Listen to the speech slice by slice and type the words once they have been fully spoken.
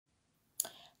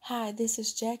Hi, this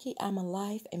is Jackie. I'm a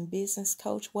life and business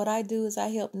coach. What I do is I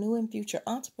help new and future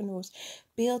entrepreneurs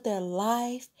build their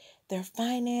life, their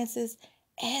finances,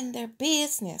 and their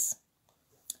business.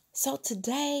 So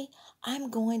today I'm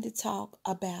going to talk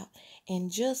about in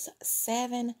just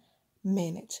 7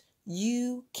 minutes,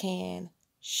 you can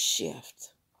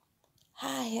shift.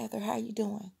 Hi, Heather. How you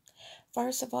doing?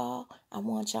 First of all, I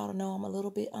want y'all to know I'm a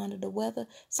little bit under the weather,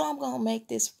 so I'm going to make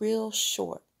this real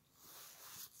short.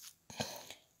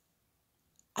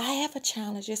 I have a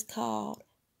challenge. It's called,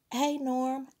 Hey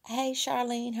Norm, hey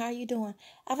Charlene, how you doing?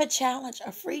 I have a challenge,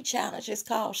 a free challenge. It's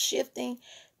called Shifting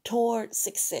Toward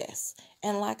Success.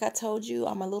 And like I told you,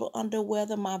 I'm a little under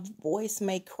weather. My voice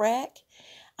may crack.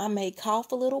 I may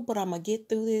cough a little, but I'm going to get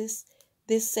through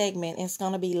this segment. It's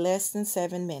going to be less than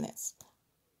 7 minutes.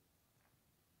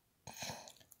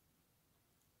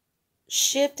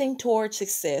 Shifting toward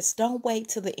success. Don't wait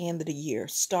till the end of the year.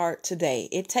 Start today.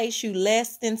 It takes you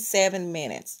less than 7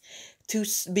 minutes to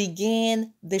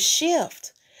begin the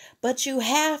shift, but you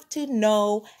have to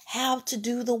know how to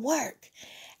do the work.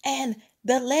 And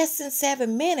the less than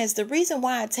 7 minutes, the reason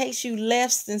why it takes you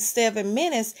less than 7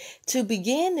 minutes to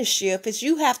begin the shift is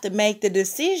you have to make the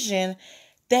decision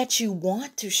that you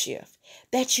want to shift,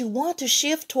 that you want to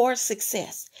shift towards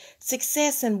success.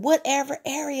 Success in whatever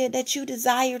area that you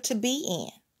desire to be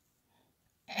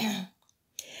in.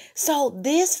 So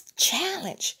this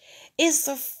challenge is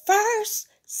the first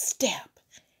step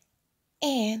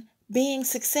in being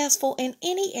successful in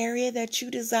any area that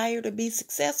you desire to be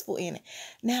successful in.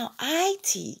 Now, I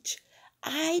teach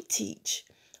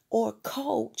or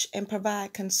coach and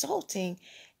provide consulting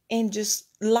in just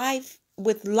life,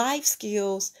 with life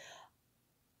skills,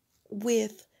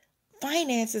 with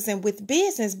finances, and with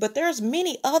business, but there's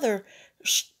many other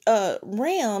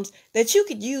realms that you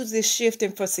could use this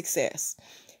shifting for success.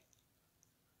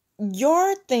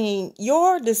 Your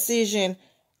decision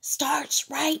starts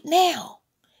right now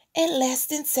in less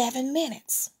than 7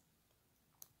 minutes.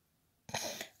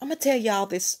 I'm going to tell y'all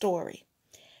this story.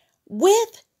 When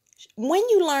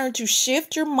you learn to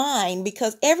shift your mind,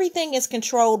 because everything is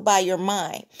controlled by your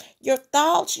mind, your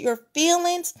thoughts, your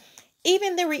feelings,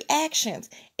 even the reactions,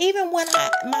 even when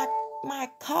my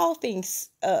coughing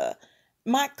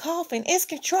is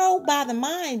controlled by the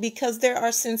mind, because there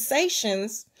are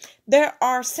sensations, there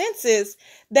are senses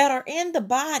that are in the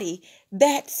body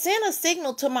that send a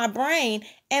signal to my brain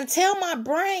and tell my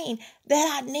brain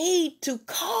that I need to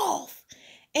cough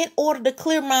in order to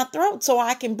clear my throat so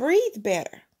I can breathe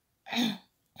better.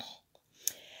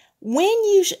 When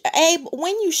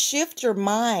you shift your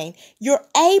mind, you're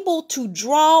able to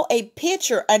draw a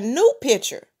new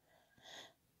picture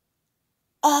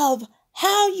of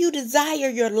how you desire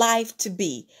your life to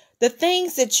be, the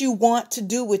things that you want to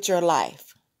do with your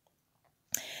life.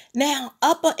 Now,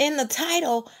 up in the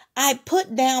title, I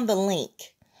put down the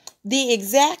link, the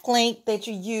exact link that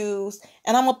you use,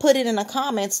 and I'm going to put it in the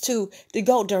comments too, to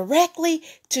go directly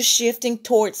to Shifting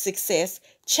Towards Success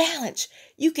Challenge.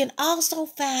 You can also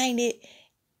find it.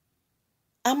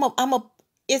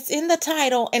 It's in the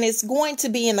title, and it's going to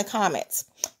be in the comments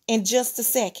in just a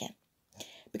second,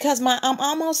 because I'm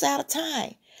almost out of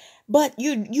time. But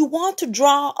you want to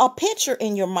draw a picture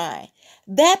in your mind.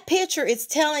 That picture is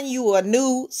telling you a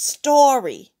new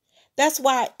story. That's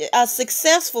why a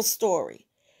successful story.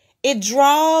 It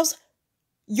draws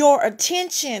your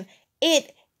attention.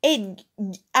 It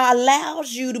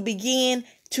allows you to begin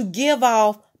to give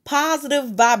off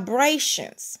positive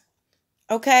vibrations.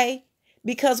 Okay?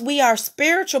 Because we are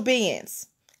spiritual beings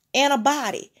in a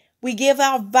body. We give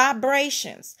out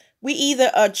vibrations. We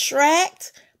either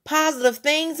attract positive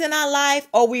things in our life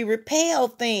or we repel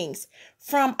things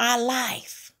from our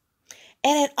life.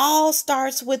 And it all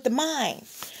starts with the mind.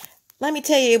 Let me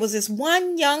tell you, it was this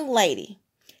one young lady.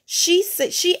 She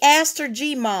asked her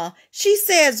G-Ma, she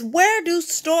says, where do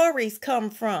stories come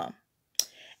from?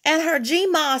 And her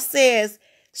G-Ma says,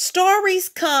 stories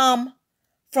come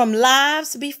from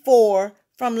lives before,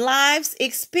 from lives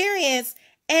experienced,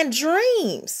 and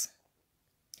dreams.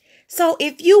 So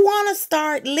if you want to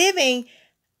start living,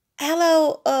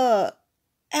 hello,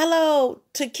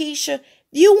 Takesha,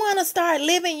 you want to start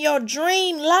living your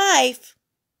dream life,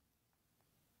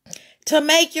 to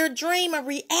make your dream a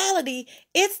reality,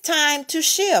 it's time to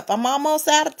shift. I'm almost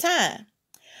out of time.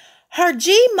 Her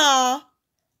G-Ma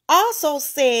also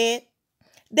said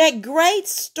that great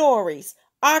stories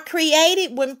are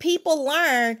created when people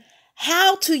learn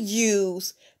how to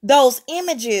use those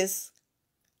images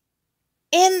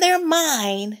in their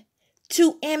mind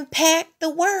to impact the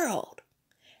world.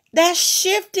 That's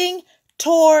shifting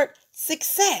toward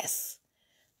success.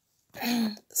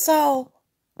 So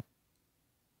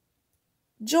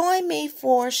Join me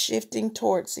for Shifting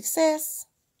Toward Success.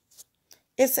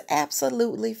 It's an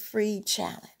absolutely free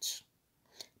challenge.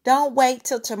 Don't wait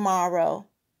till tomorrow.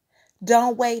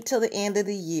 Don't wait till the end of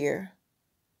the year.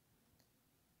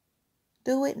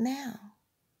 Do it now.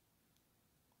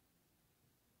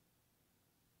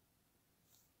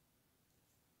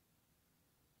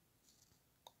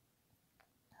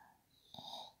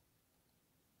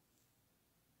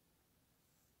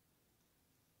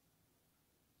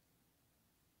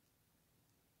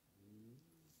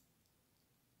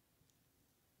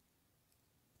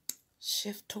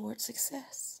 Shift toward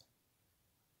success.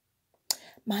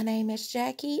 My name is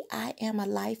Jackie. I am a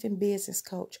life and business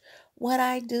coach. What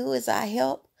I do is I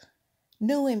help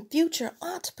new and future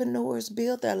entrepreneurs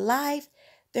build their life,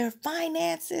 their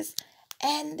finances,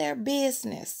 and their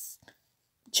business.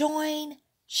 Join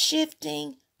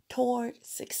Shifting Toward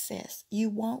Success. You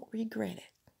won't regret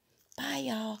it. Bye,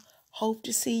 y'all. Hope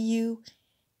to see you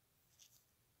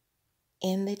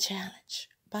in the challenge.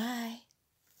 Bye.